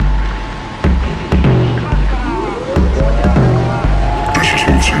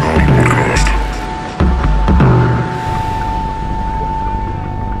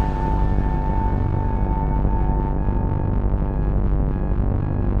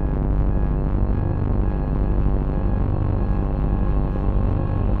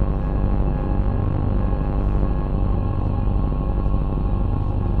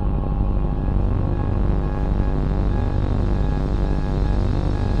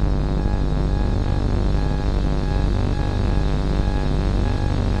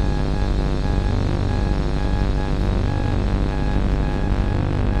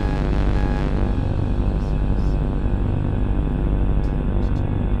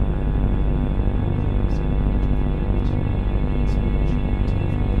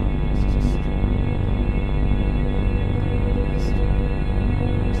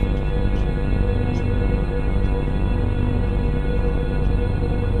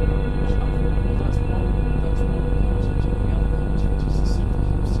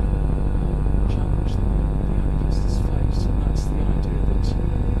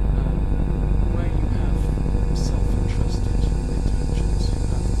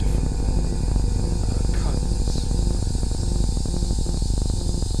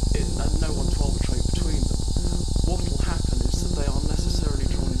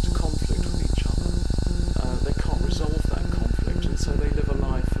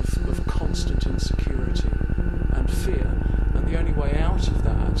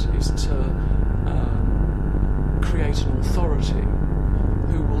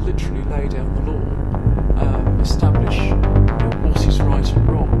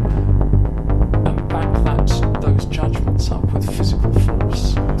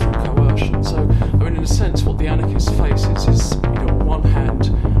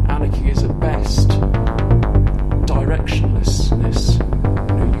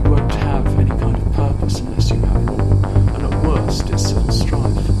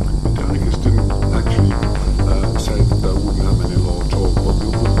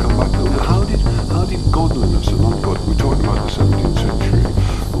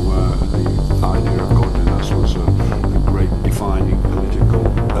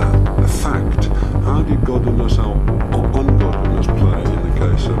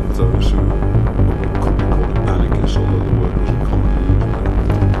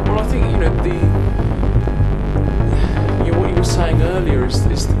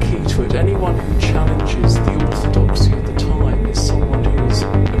is the key to it. Anyone who challenges the orthodoxy of the time is someone who is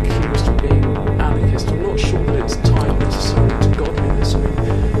accused of being anarchist. I'm not sure that it's tied necessarily to godliness. I mean,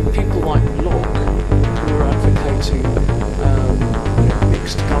 people like Locke, who are advocating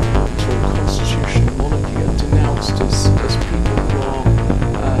mixed government or constitutional monarchy, are denounced as people who are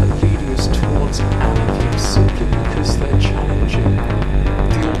leading us towards anarchy simply because they're challenging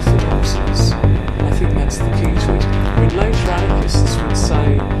the orthodoxies. I think that's the key to it. I mean, later anarchists would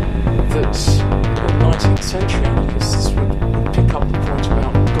say that, or 19th century anarchists would pick up the point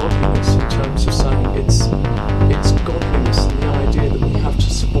about godliness in terms of saying it's godliness and the idea that we have to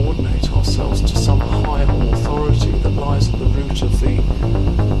subordinate ourselves to some higher authority that lies at the root of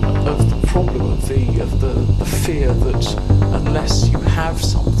the problem, of the fear that unless you have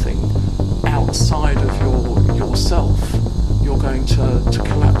something outside of yourself, you're going to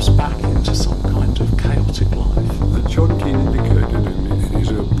collapse back into some kind of chaotic life. John Keane indicated in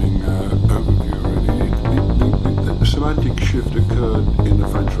his opening overview already, the semantic shift occurred in the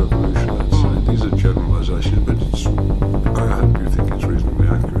French Revolution, let's say. These are generalizations, but I hope you think it's reasonably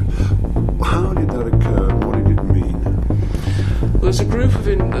accurate. How did that occur and what did it mean? Well, there's a group of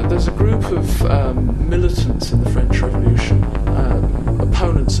militants in the French Revolution,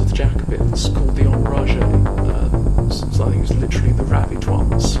 opponents of the Jacobins, called the Enragés. I think it's literally the rabid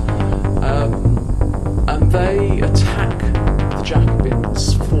ones. And they attack the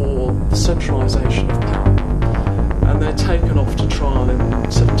Jacobins for the centralisation of power. And they're taken off to trial in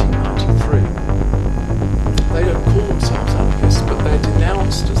 1793. They don't call themselves anarchists, but they're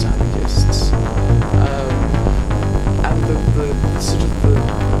denounced as anarchists. And the sort of the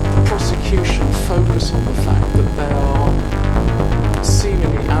prosecution focus on the fact that they are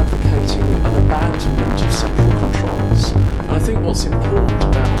seemingly advocating an abandonment of central controls. And I think what's important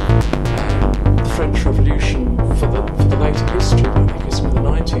about the French Revolution for the later history of anarchism in the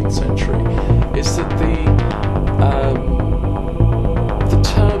 19th century is that the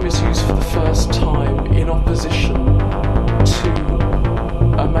term is used for the first time in opposition to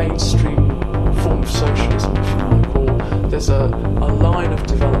a mainstream form of socialism, if you like, or there's a line of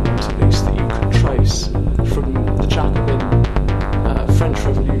development at least that you can trace from the Jacobin French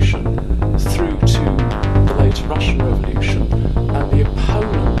Revolution through to the later Russian Revolution, and the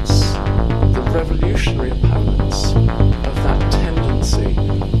opponents, the revolutionary opponents of that tendency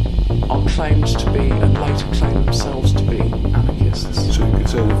are claimed to be, and later claim themselves to be, anarchists. So you could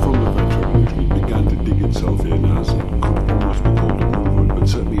say that from the French Revolution it began to dig itself in as it could almost be called a movement, but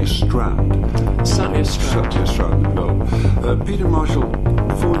certainly a strand. Certainly a strand developed. Peter Marshall,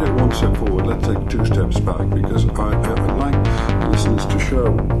 before we take one step forward, let's take two steps back, because I'd like listeners to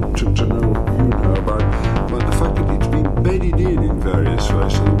know what you know about the fact that it's been bedded in various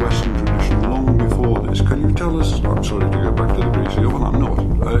ways to the Western tradition long before this. Can you tell us, I'm sorry to go back to the Greek, well I'm not,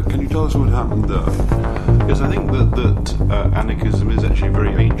 can you tell us what happened there? Yes, I think that anarchism is actually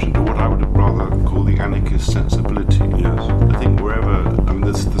very ancient, or what I would rather call the anarchist sensibility. Yes. I think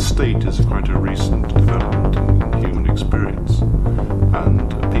the state is quite a recent development in human experience, and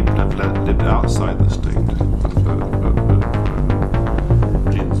people have lived outside the state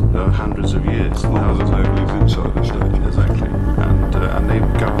for hundreds of years. Now that they've lived inside the state. Exactly. And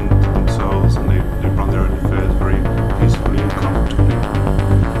they've governed themselves, and they've run their own affairs very peacefully and comfortably.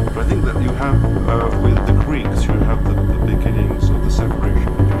 But I think that you have, with the Greeks, you have the beginnings of the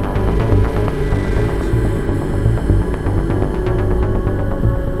separation.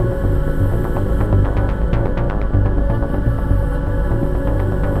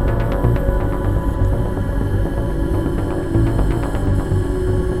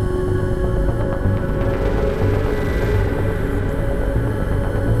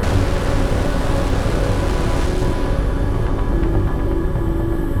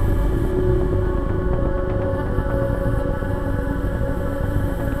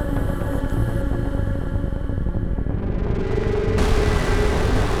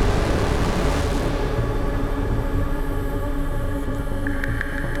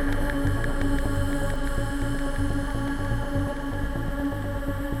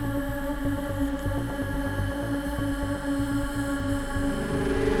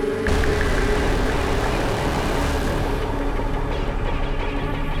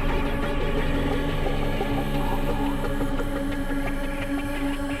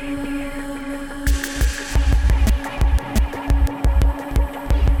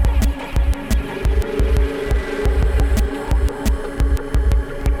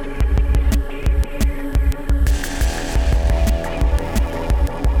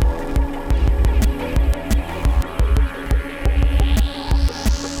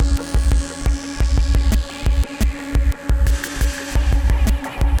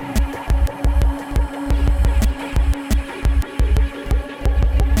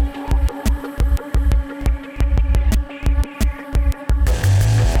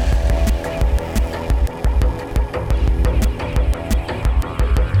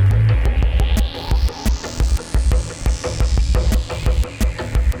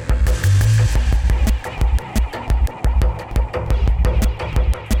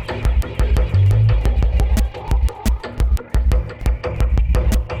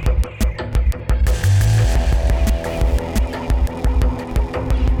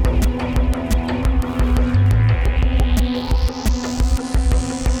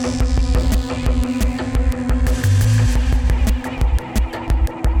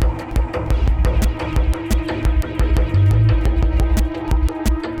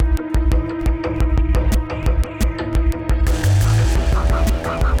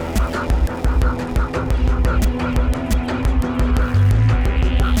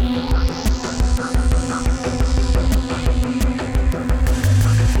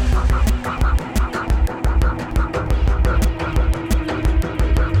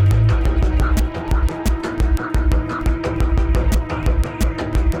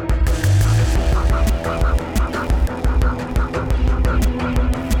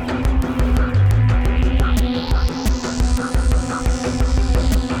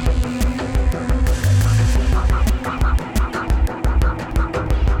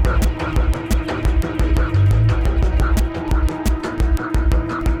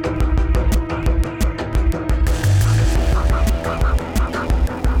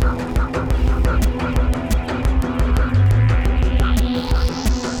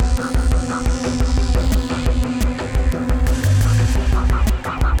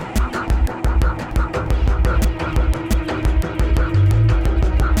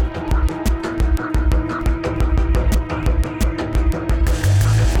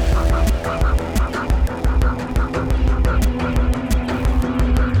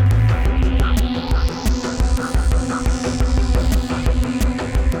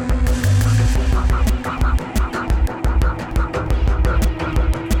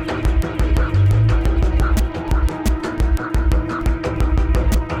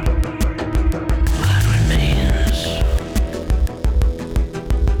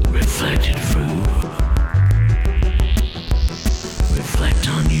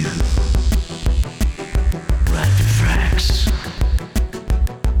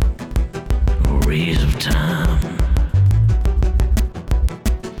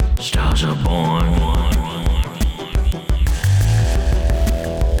 Stars are born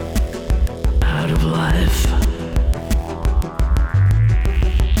out of life,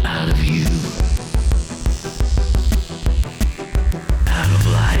 out of you, out of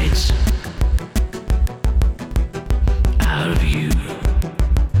lights, out of you.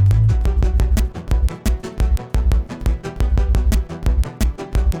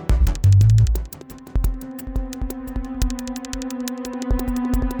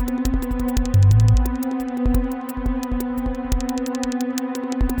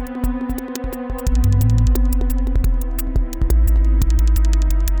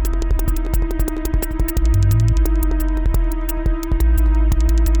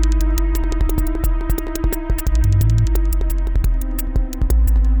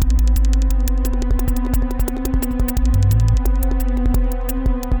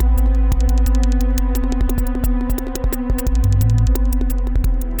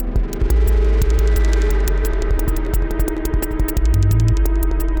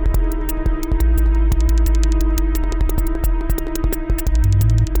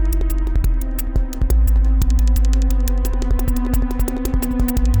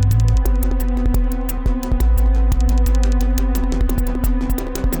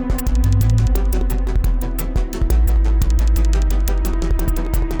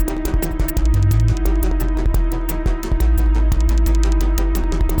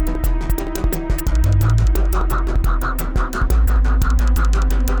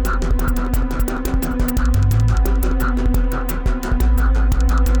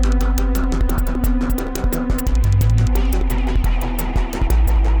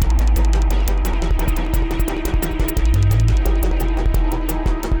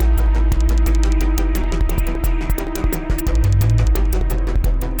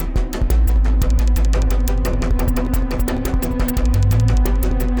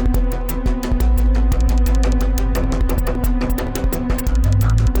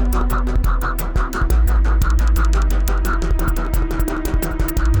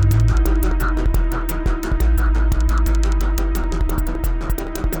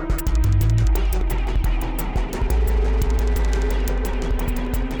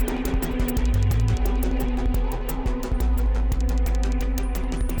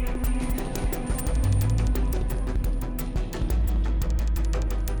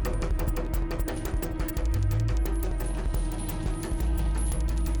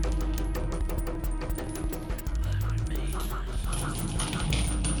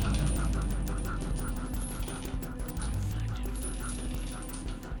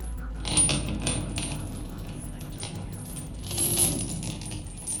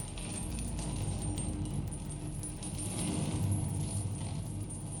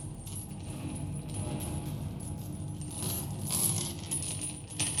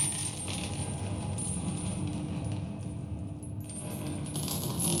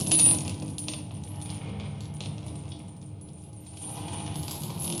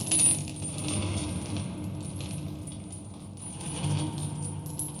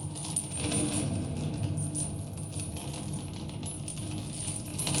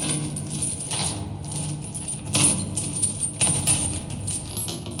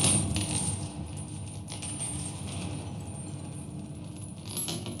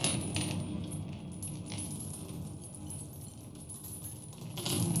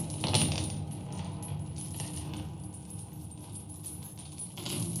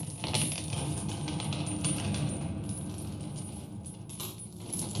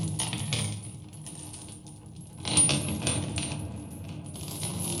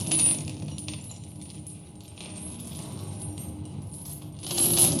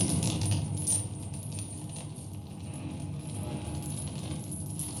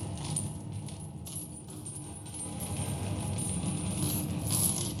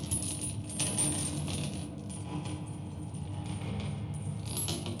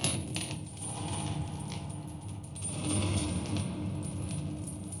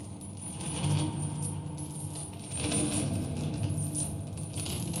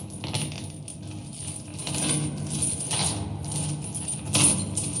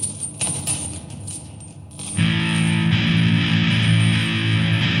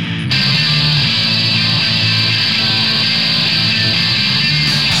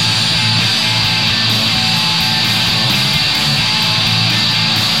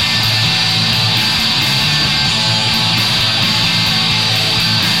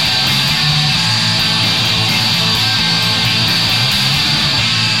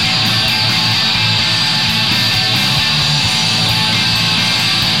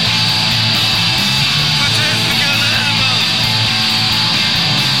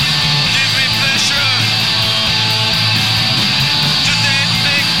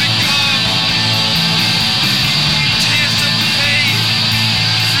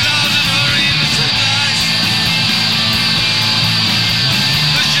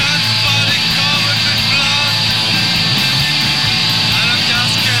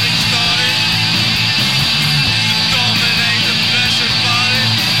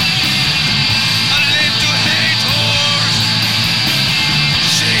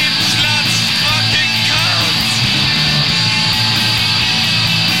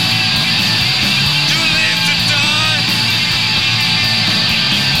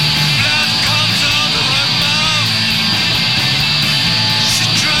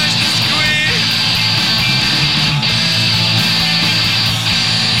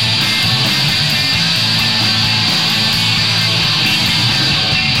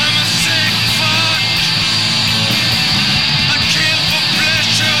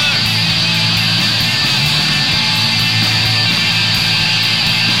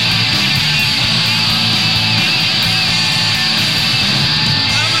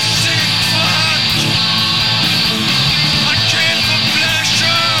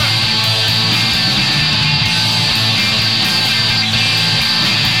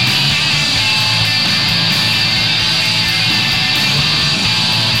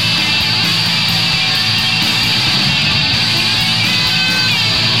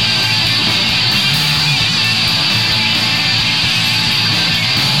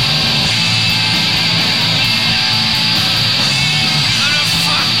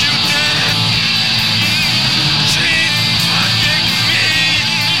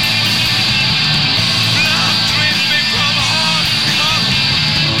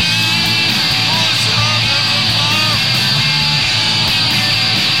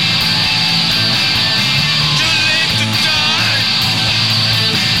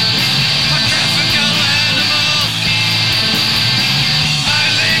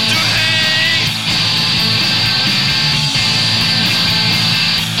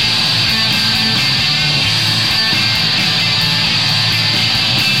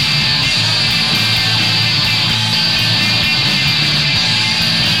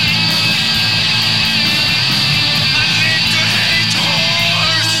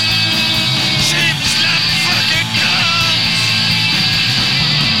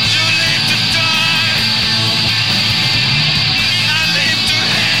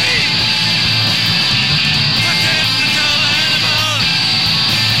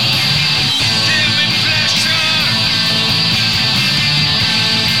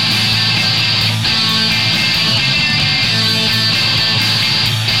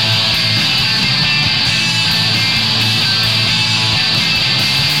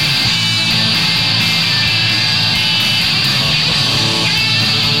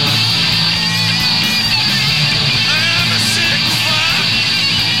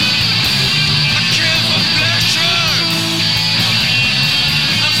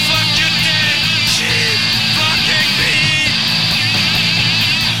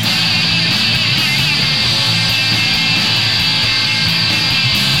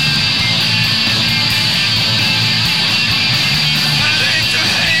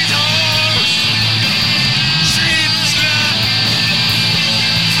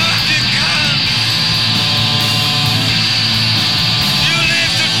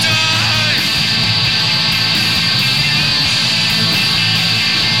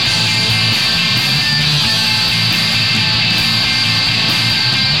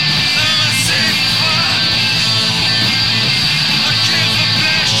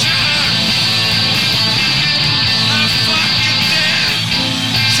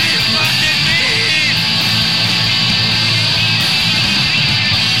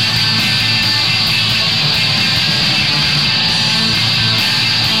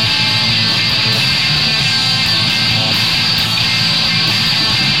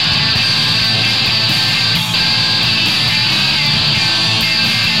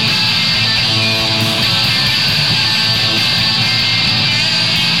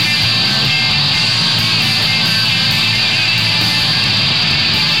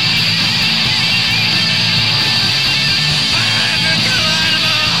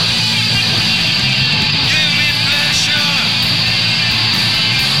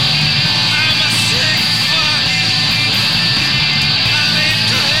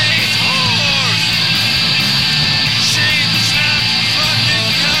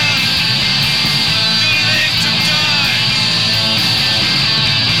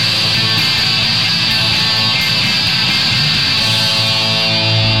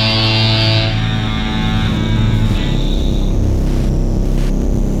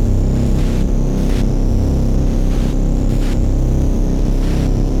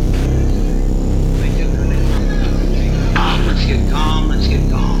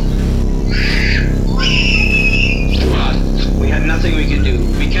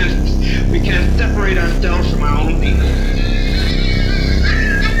 can't separate ourselves from our own people.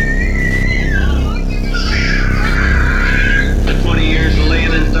 For 20 years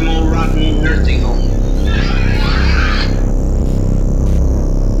laying in some old rotten nursing home.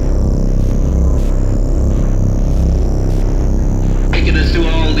 Taking us through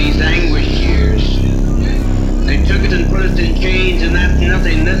all these anguish years. They took us and put us in chains, and that's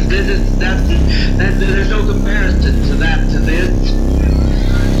nothing. There's no comparison to that, to this.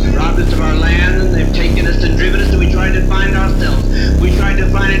 They robbed us of our land, and they've taken us and driven us, and we tried to find ourselves. We tried to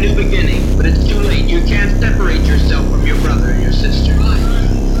find a new beginning, but it's too late. You can't separate yourself from your brother and your sister.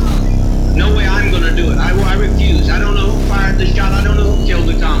 No way I'm gonna do it. I refuse. I don't know who fired the shot. I don't know who killed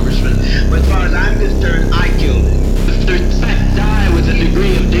the congressman. But as far as I'm concerned, I killed him. Respect, die with a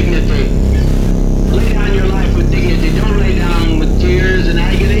degree of dignity. Lay down your life with dignity. Don't lay down with tears and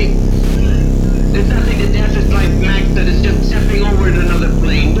agony. There's nothing to death. It's like Max said. It's just stepping over to another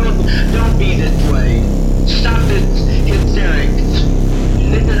plane. Don't be this way. Stop this hysterics.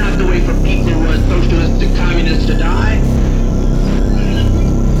 This is not the way for people who are socialists and communists to die.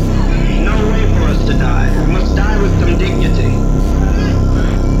 No way for us to die. We must die with some dignity.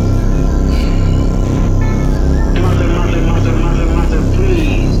 Mother,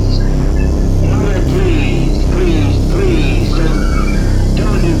 please. Mother, please.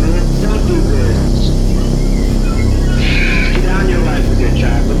 Don't do this. Get down your life with your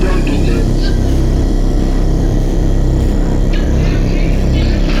child, but don't do this.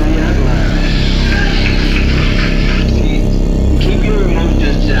 Free at last. Keep your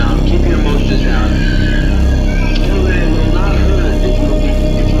emotions down. Children will not hurt if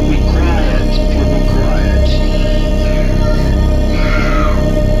you'll be quiet.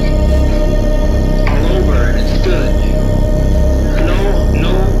 All over and it's good.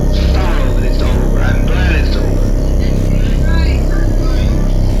 No sorrow that it's over. I'm glad it's over.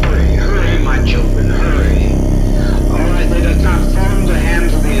 Hurry, my children, hurry. All right, let us not fall into the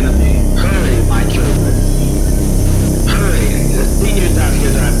hands of the enemy. Hurry, my children. Hurry. The seniors out here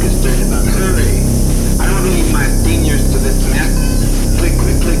that I'm concerned about. Hurry. I don't leave my seniors to this mess.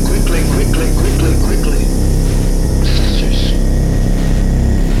 Quickly. Sisters.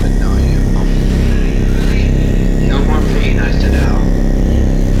 But no, no more pain, I said, Al.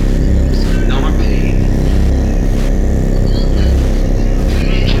 No more pain.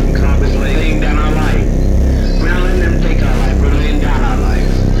 Jim Cobb is laying down our life. We're not letting them take our life. We're laying down our life.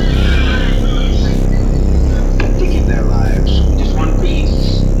 They're taking their lives. We just want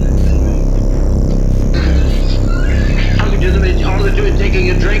peace. How could you do them? All they do is taking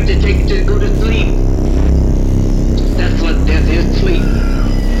a drink to go to sleep. That's what death is, sleep.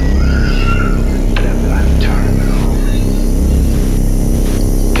 I'm tired of it all.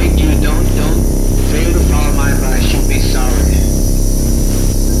 Take you, don't fail to follow my advice. You'll be sorry.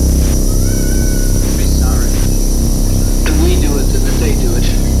 Be sorry. If we do it, then if they do it.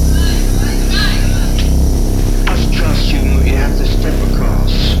 Just trust you have to step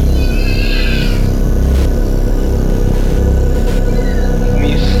across. We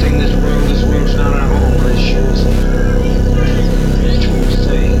used to sing this world's not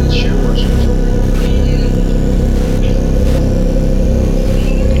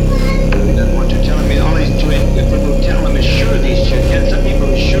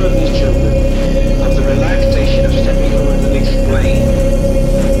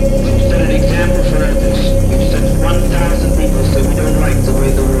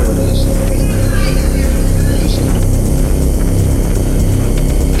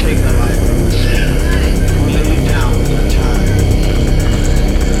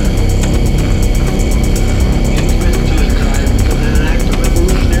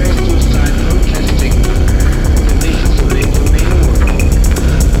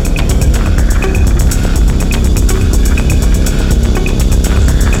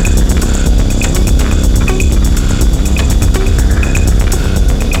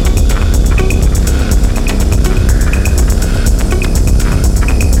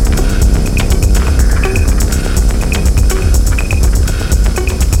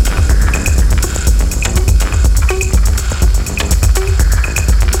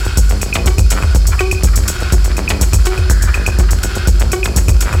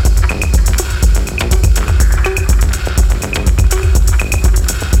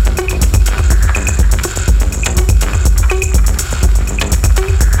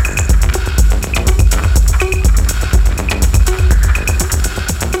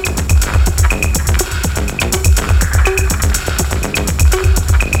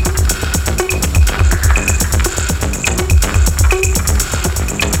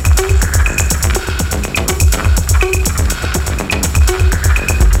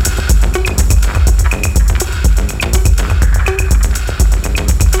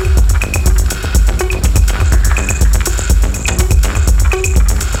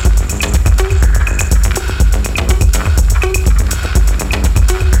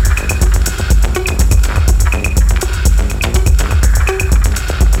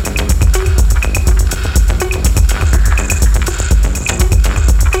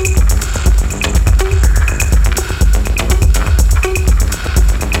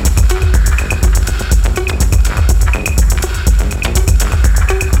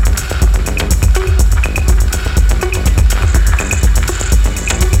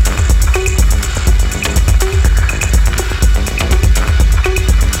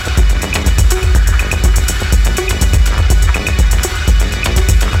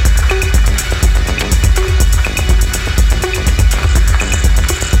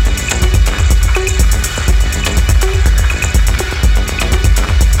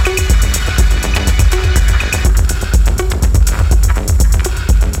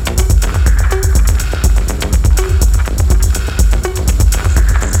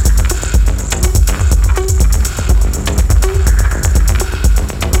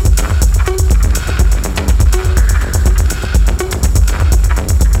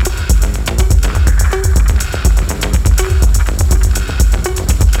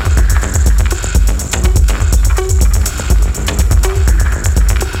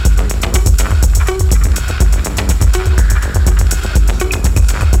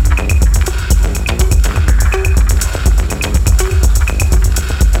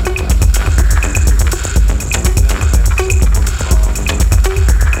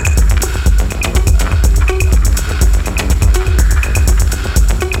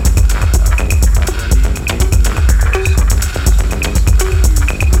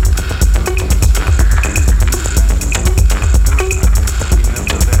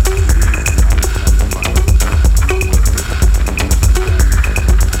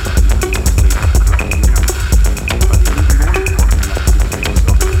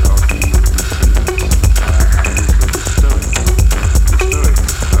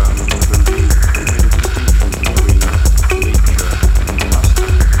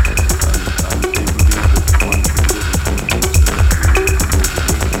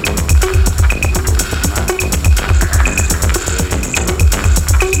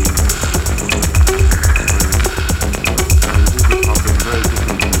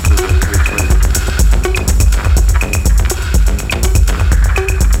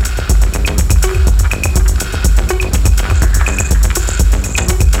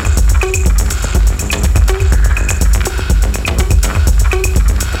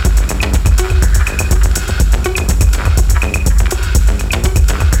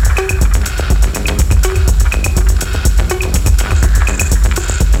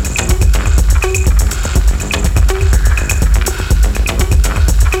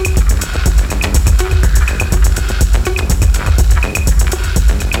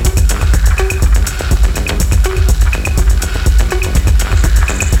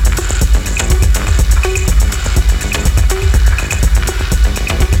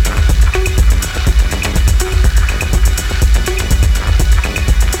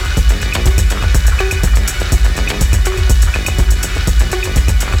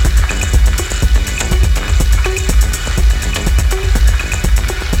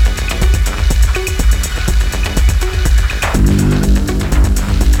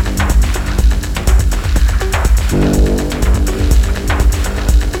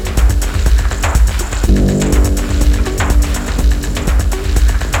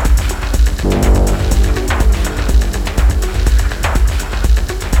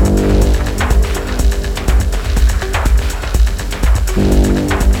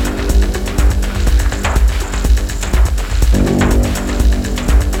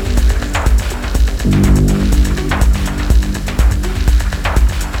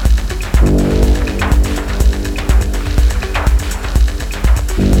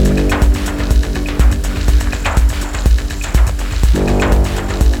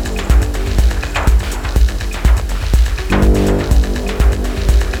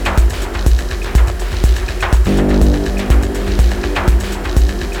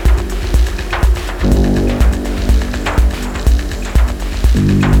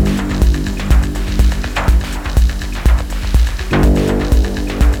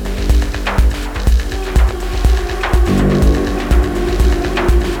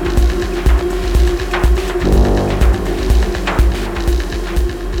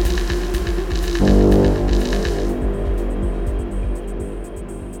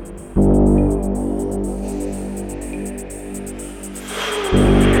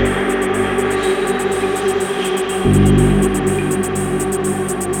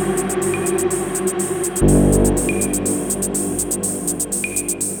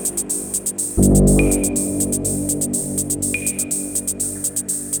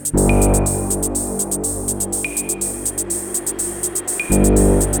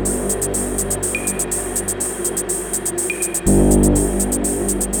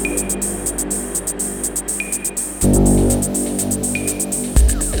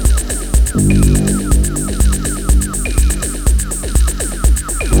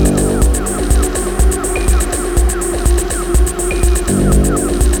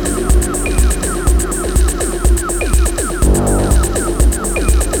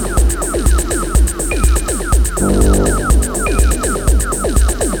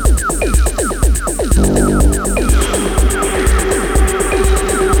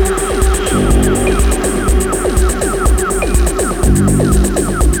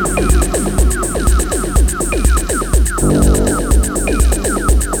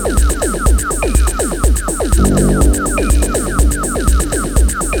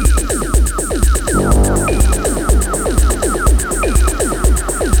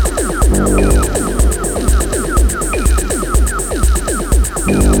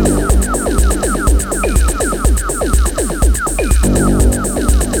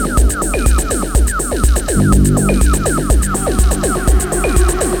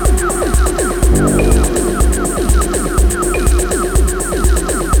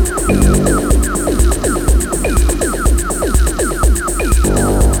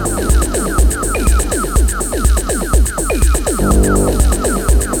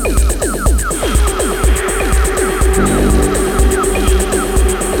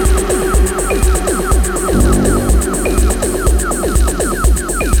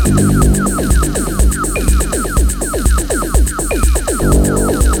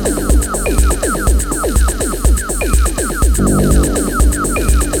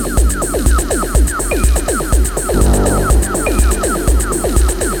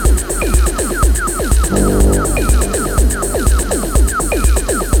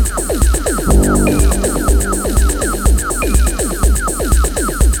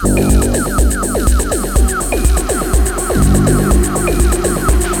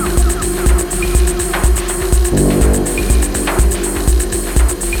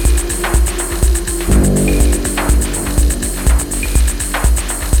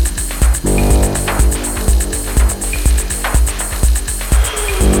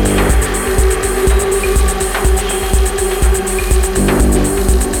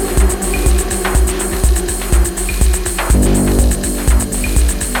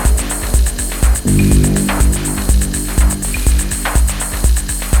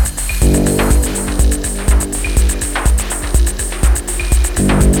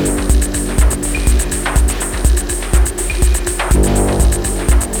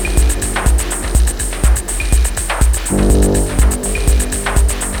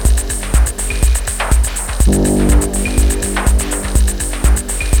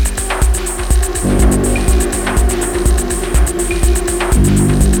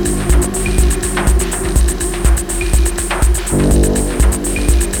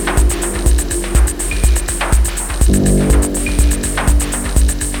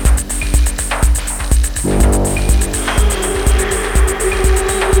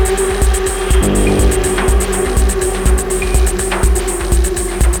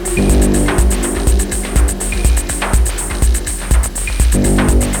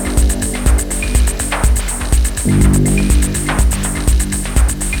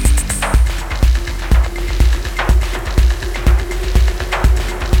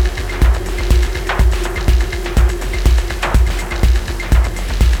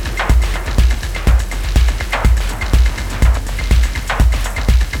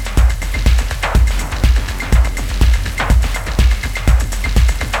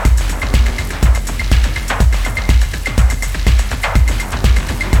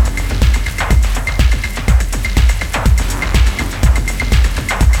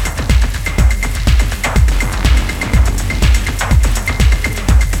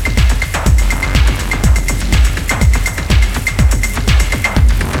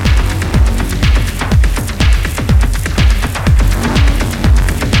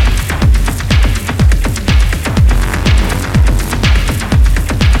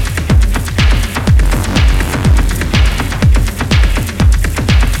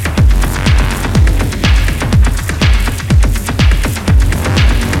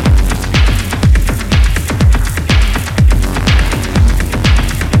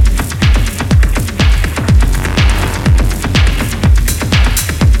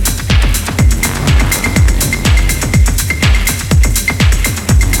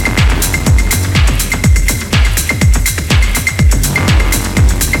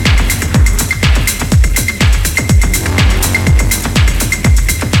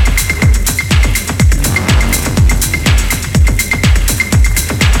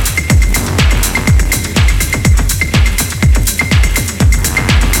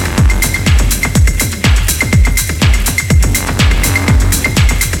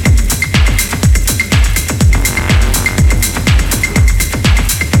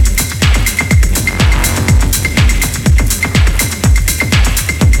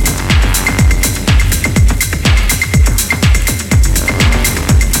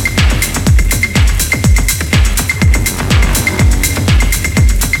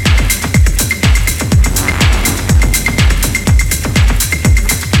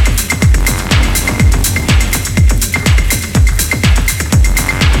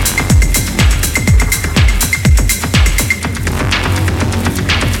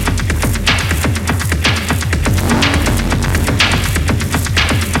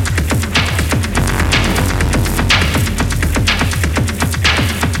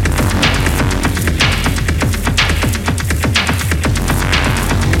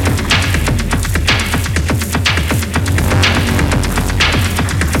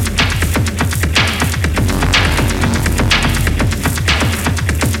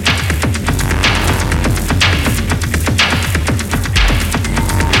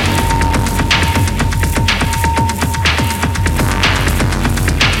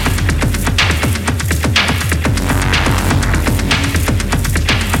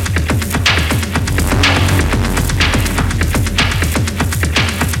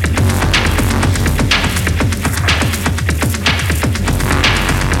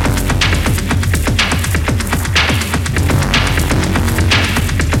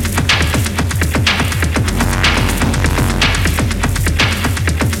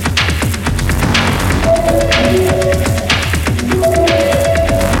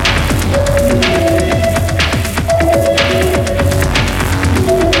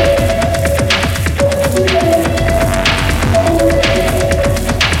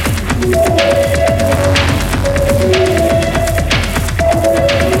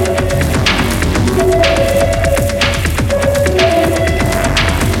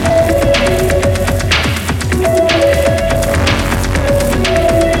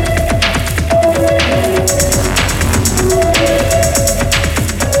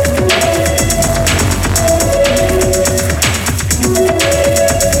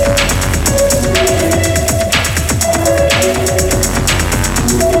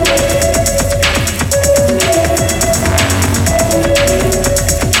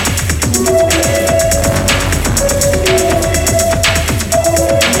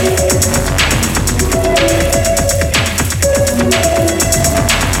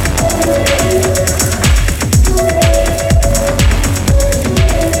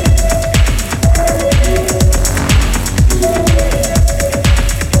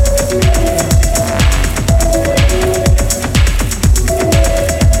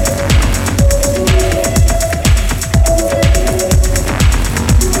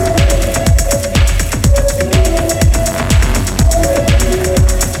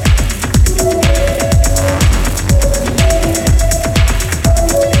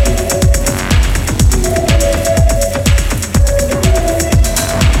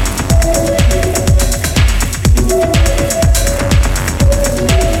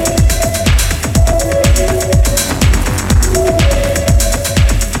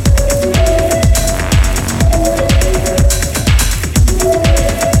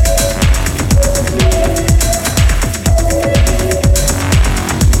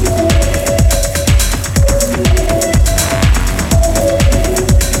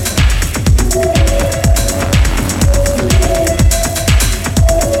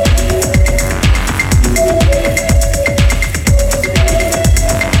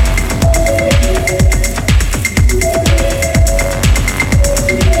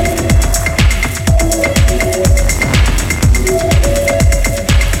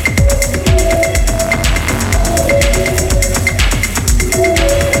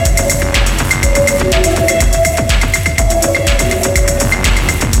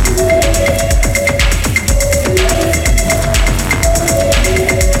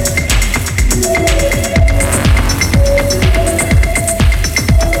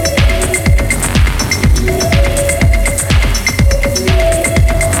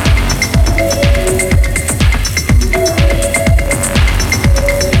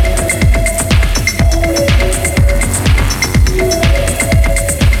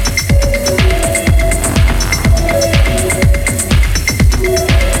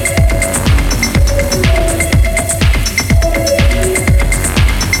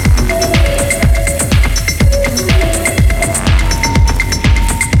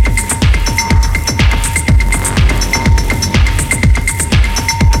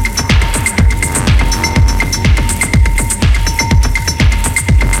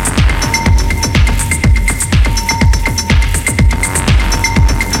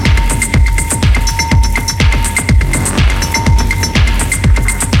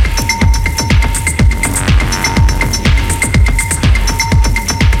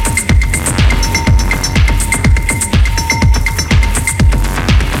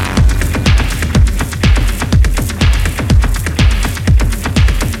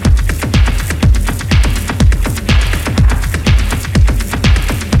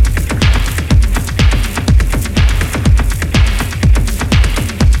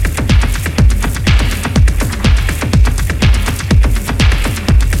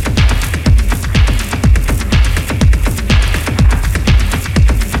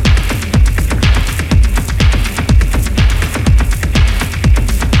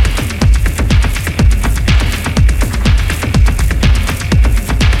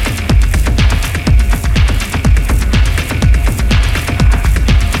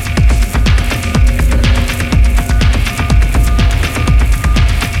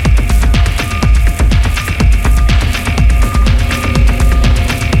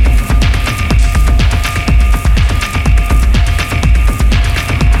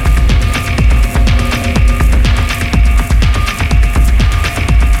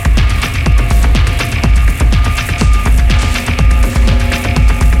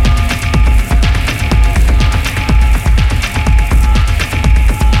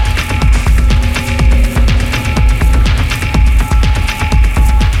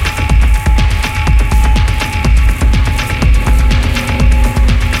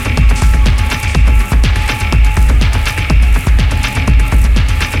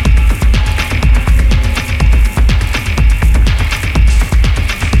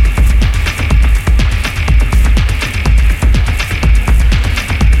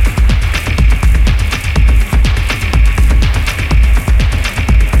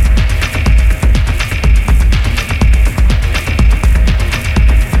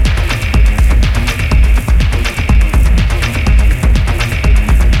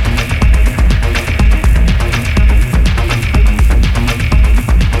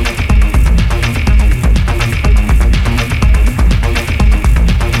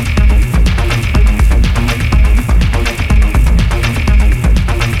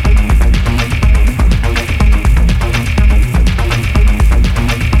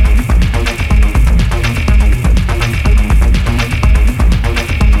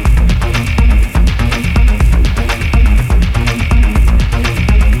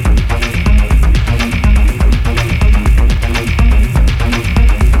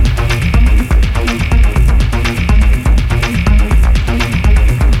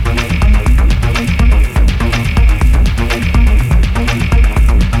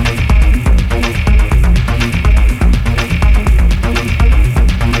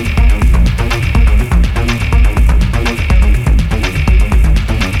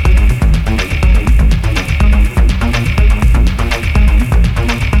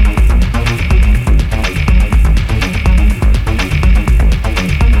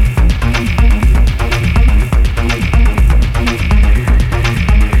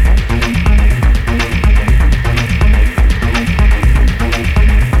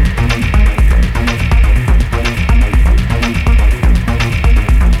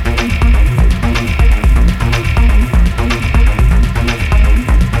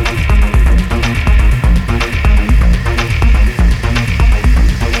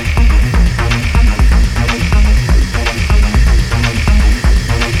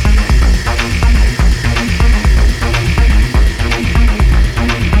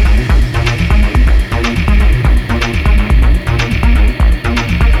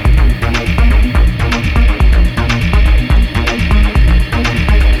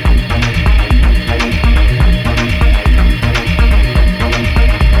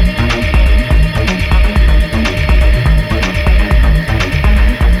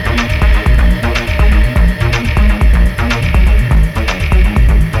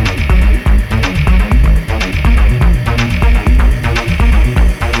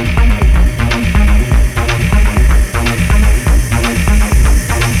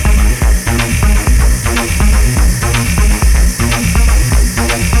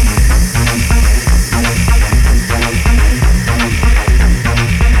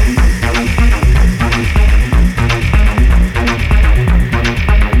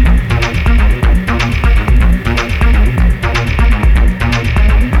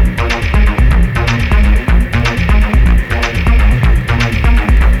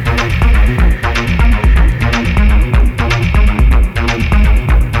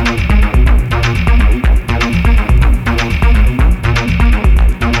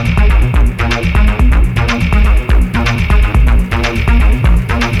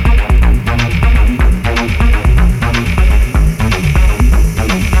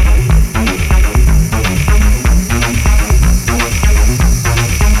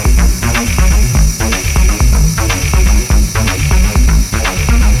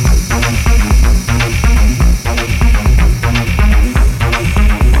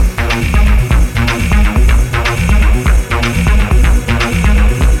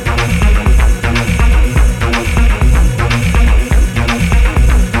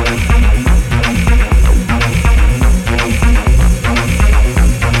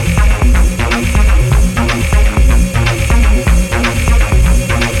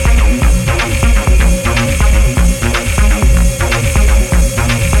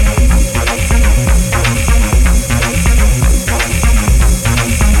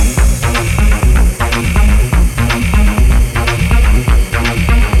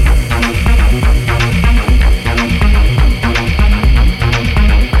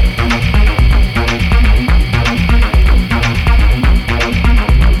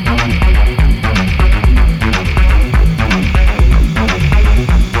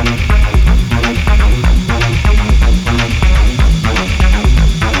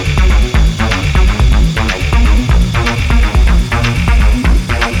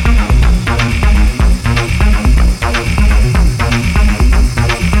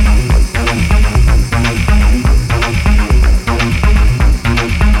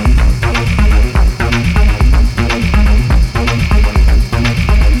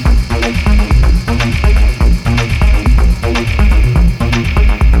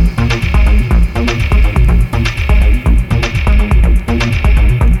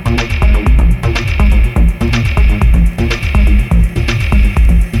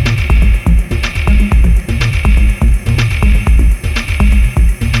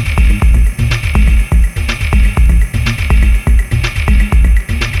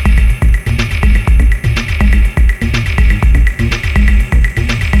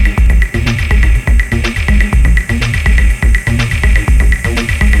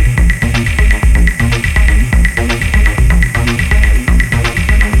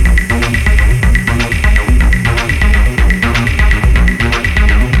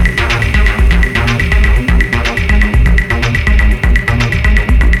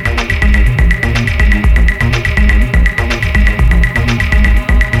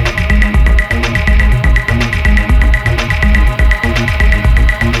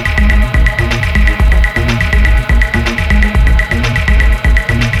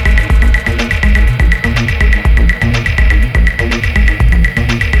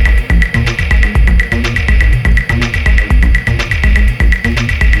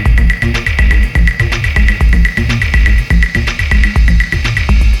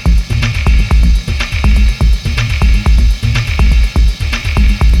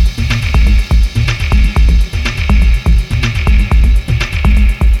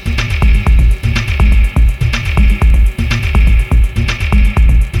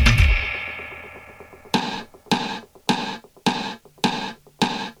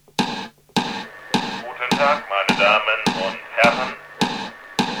Tag, meine Damen und Herren.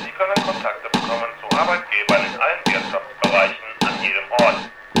 Sie können Kontakte bekommen zu Arbeitgebern in allen Wirtschaftsbereichen an jedem Ort.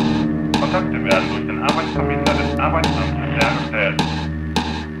 Kontakte werden durch den Arbeitsvermittler des Arbeitsamtes hergestellt.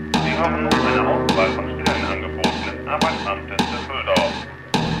 Sie hören nun eine Auswahl von Stellenangeboten des Arbeitsamtes Düsseldorf.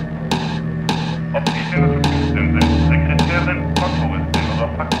 Ob Sie Telefonistin sind, Sekretärin, Kontoristin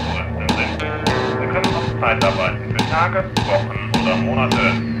oder Faktoristin sind, Sie können auf Zeit arbeiten für Tage, Wochen oder Monate.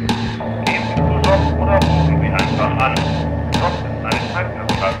 Gehen Sie zu Job oder rufen Sie einfach an. Job ist eine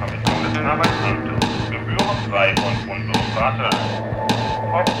Zeitpersonalvermittlung des Arbeitsamtes, gebührenfrei und unbürokratisch.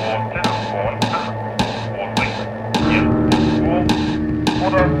 Auf Telefon 826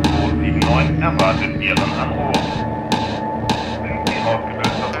 oder 279 erwartet Ihren Anruf. Sind Sie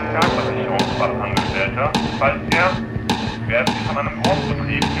ausgebildeter Sozialversicherungsfachangestellter? Falls ja, werden Sie von einem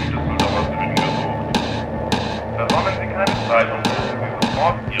Großbetrieb im Düsseldorfer Süden gesucht. Versäumen Sie keine Zeit und rufen Sie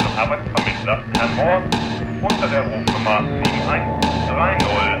sofort Ihren Arbeitsvermittler, Herrn Mohr, unter der Rufnummer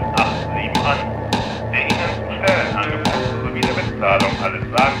 7130887 an, der Ihnen zu Stellenangeboten sowie der Bezahlung alles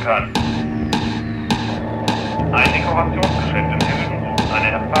sagen kann. Ein Dekorationsgeschäft in Hilden sucht eine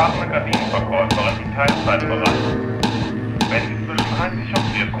erfahrene Gardinenverkäuferin im Teilzeitbereich. Wenn Sie zwischen 30 und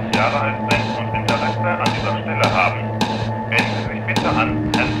 40 Jahre alt sind und Interesse an dieser Stelle haben, wenden Sie sich bitte an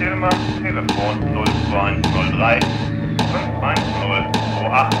Herrn Tillmann, Telefon 0203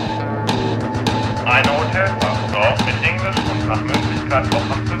 51028. Eine Hotelfachfrau mit Englisch und nach Möglichkeit auch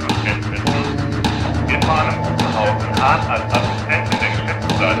Französischkenntnissen wird bei einem guten Haus in Hahn als Assistentin der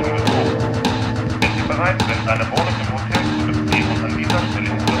Geschäftsleitung gesucht. Wenn Sie bereit sind, eine Wohnung im Hotel zu beziehen und an dieser Stelle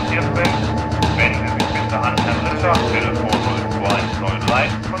interessiert sind, wenden Sie sich bitte an Herrn Ritter, Telefon 0203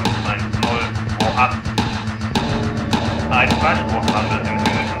 51028. Ein Freispruchhandel in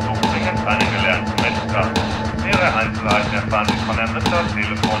Hilden sucht dringend einen gelernten Metzger. Ihre Einzelheiten erfahren Sie von Herrn Ritter,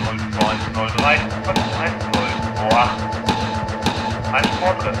 Telefon 0203 51028. Ein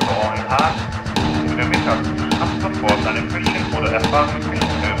Sportrestaurant in Hahn. Für den Mittagstisch ab sofort eine Köchin oder erfahrene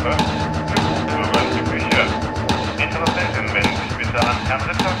Küchenhilfe für Gutbürger in die Küche. Interessenten wenden sich bitte an Herrn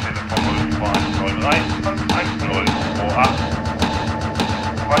Ritter, Telefon 0203 51028.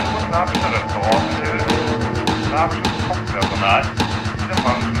 Zwei skandinavische Restaurants in Hilden, skandinavisches Kochpersonal,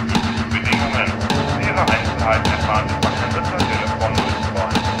 japanischen üblichen Bedingungen. Ihre Einzelheiten erfahren Sie von Herrn Ritter, Telefon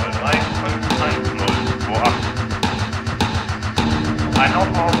 0203 51028. Ein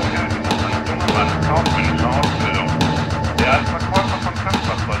Autohaus in Hilden ist eine junge Mann kaufmännischer Ausbildung, der als Verkäufer von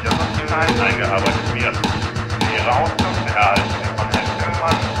Kraftfahrzeugersatzteilen eingearbeitet wird. Für Ihre Auskünfte erhalten Sie von Herrn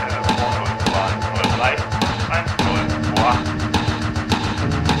Tillmann, Telefon 0203 51028.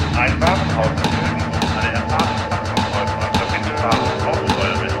 Ein Warenhaus in Hilden sucht eine erfahrene Fachverkäuferin für Mittelwaren und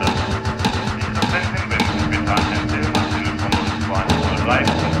Haussteuermittel. Die Interessentin wenden sich bitte an Herrn Tillmann, Telefon 0203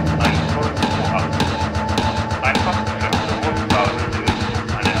 51028. Ein Fachgeschäft für Wurstwaren in Hilden sucht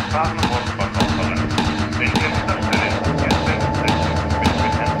eine erfahrene Wurstverkäuferin. Wenn Sie an dieser Stelle interessiert sind, setzen Sie sich bitte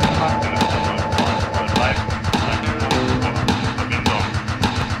mit Herrn Tillmann, Telefon 0203 51028 in Verbindung.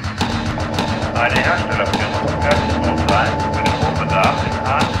 Eine Herstellerfirma für Fertigbauteile für den Hochbedarf in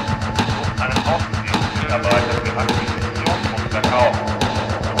Hahn sucht einen Außendienstmitarbeiter für Akquisition und Verkauf.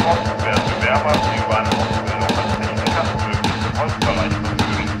 Bevorzugt werden Bewerber, die über eine Ausbildung als Techniker möglich im Holzbereich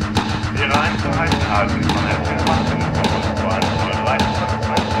verfügen. Ihre Einzelheiten erhalten Sie von Herrn Tillmann, Telefon 0203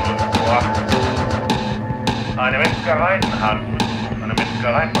 51028. Eine Metzgerei in Hahn sucht eine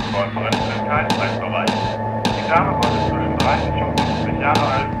Metzgereiverkäuferin für den Teilzeitbereich. Die Dame sollte zwischen 30 und 50 Jahre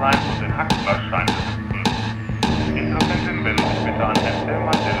alt sein und den Hackfleischschein besitzen. Interessenten wenden sich bitte an Herrn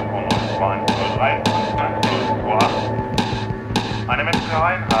Tillmann, Telefon 0203 51028. Eine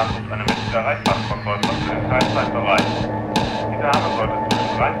Metzgerei in Hahn sucht eine Metzgereifachverkäufer für den Teilzeitbereich. Die Dame sollte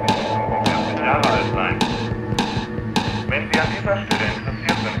zwischen 30 und 45 Jahre alt sein. Wenn Sie an dieser Stelle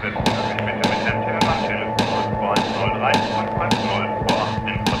interessiert sind, setzen Sie sich bitte mit Herrn Tillmann, Telefon 0203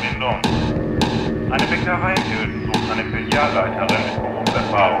 51028 in Verbindung. Eine Bäckerei in Hilden sucht eine Filialleiterin mit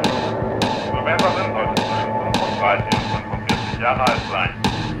Berufserfahrung. Die Bewerberin sollte zwischen 35 und 45 Jahre alt sein.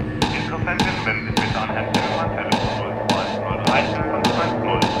 Interessenten wenden sich bitte an Herrn Tillmann, Telefon 0203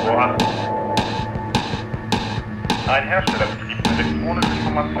 51028. Ein Herstellerbetrieb für elektronische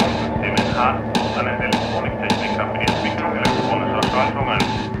Informationssysteme in Hahn sucht einen Elektroniktechniker für die Entwicklung elektronischer Schaltungen.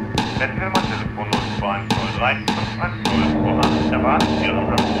 Der Tillmann, Telefon 0203 51028 erwartet Ihren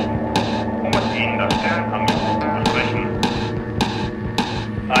Anruf, um mit Ihnen das Stellenangebot zu besprechen.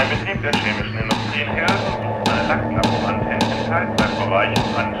 Ein Betrieb der chemischen Industrie in Hilden sucht eine Lacklaborantin im Teilzeitbereich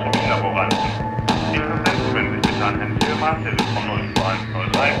und einen Chemielaboranten. Interessenten wenden sich bitte an Herrn Tillmann, Telefon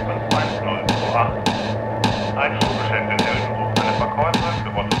 0203 51028. Ein Schuhgeschäft in Hilden sucht eine Verkäuferin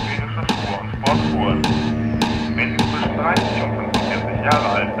für orthopädische Schuhe und Sportschuhe. Jahre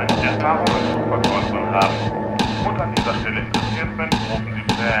alt sind, Erfahrung als Schuhverkäuferin haben und an dieser Stelle interessiert sind, rufen Sie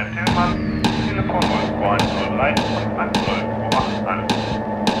bitte Herrn Tillmann, Telefon 0103 1028 an.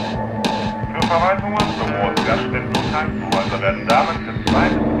 Für Verwaltungen, Büros, Gaststätten und Krankenhäuser werden Damen für 2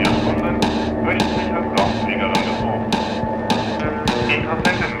 bis 4 Stunden wöchentlich als Raumpflegerin gesucht. Die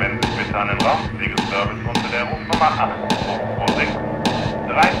Interessenten wenden sich bitte an den Raumpflegeservice unter der Rufnummer 8226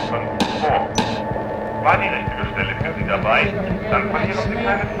 352. War die richtige Stelle für Sie dabei, dann verlieren Sie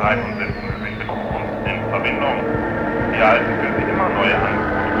keine Zeit und setzen Sie sich mit uns in Verbindung. Wir halten für Sie immer neue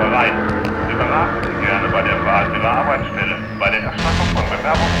Angebote bereit. Wir beraten Sie gerne bei der Wahl Ihrer Arbeitsstelle, bei der Erstattung von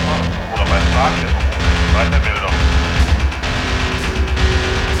Bewerbungsschriften oder bei Fragen der beruflichen Weiterbildung.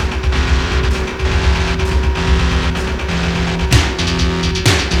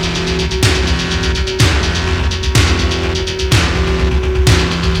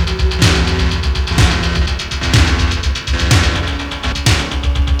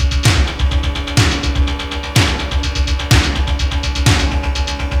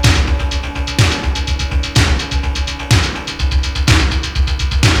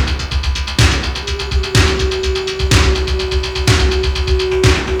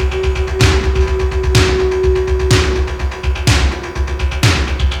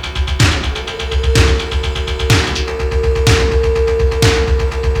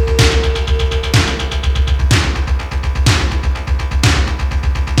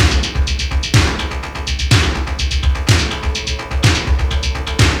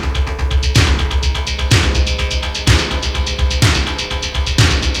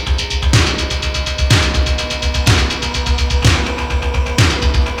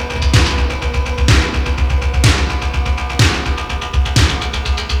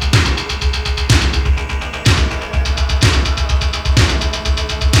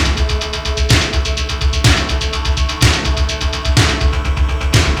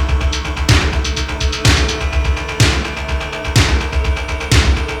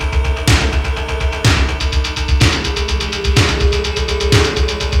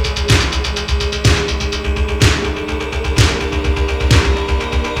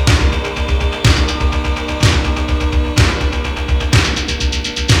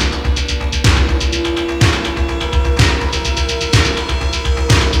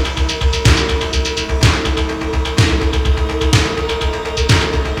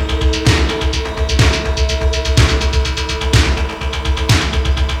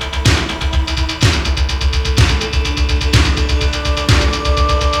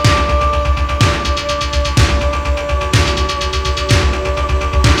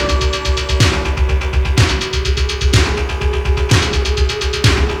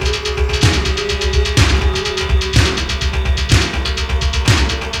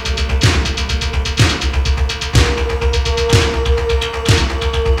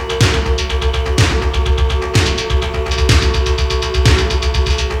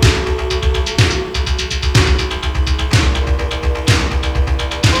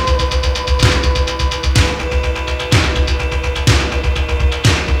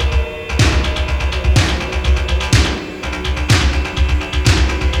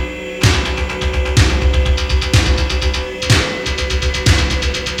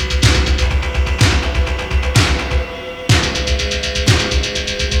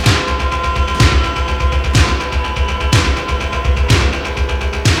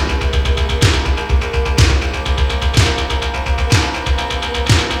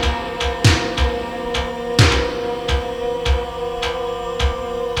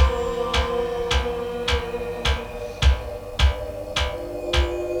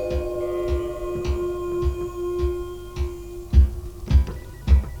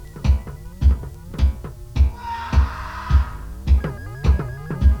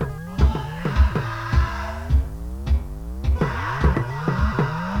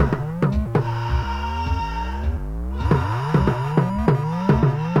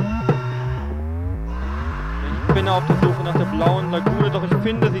 bin auf der Suche nach der blauen Lagune, doch ich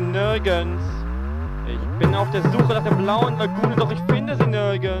finde sie nirgends. Ich bin auf der Suche nach der blauen Lagune, doch ich finde sie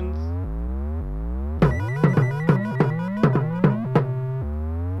nirgends.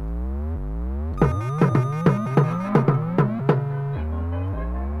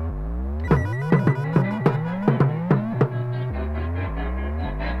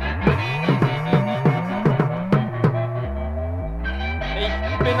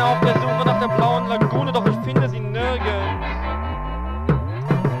 Ich bin auf der Suche nach der blauen Lagune, doch ich finde sie nirgends.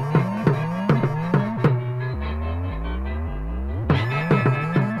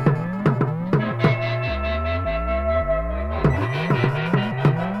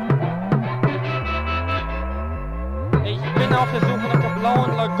 Ich bin auf der Suche nach der blauen Lagune.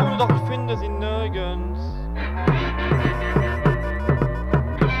 blauen Lagune, doch ich finde sie nirgends.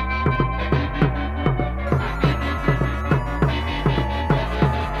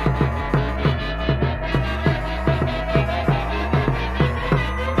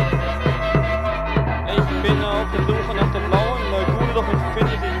 Ich bin auf der Suche nach der blauen Lagune, doch ich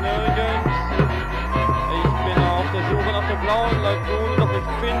finde sie nirgends. Ich bin auf der Suche nach der blauen Lagune, doch ich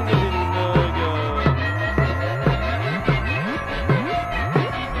finde sie nirgends.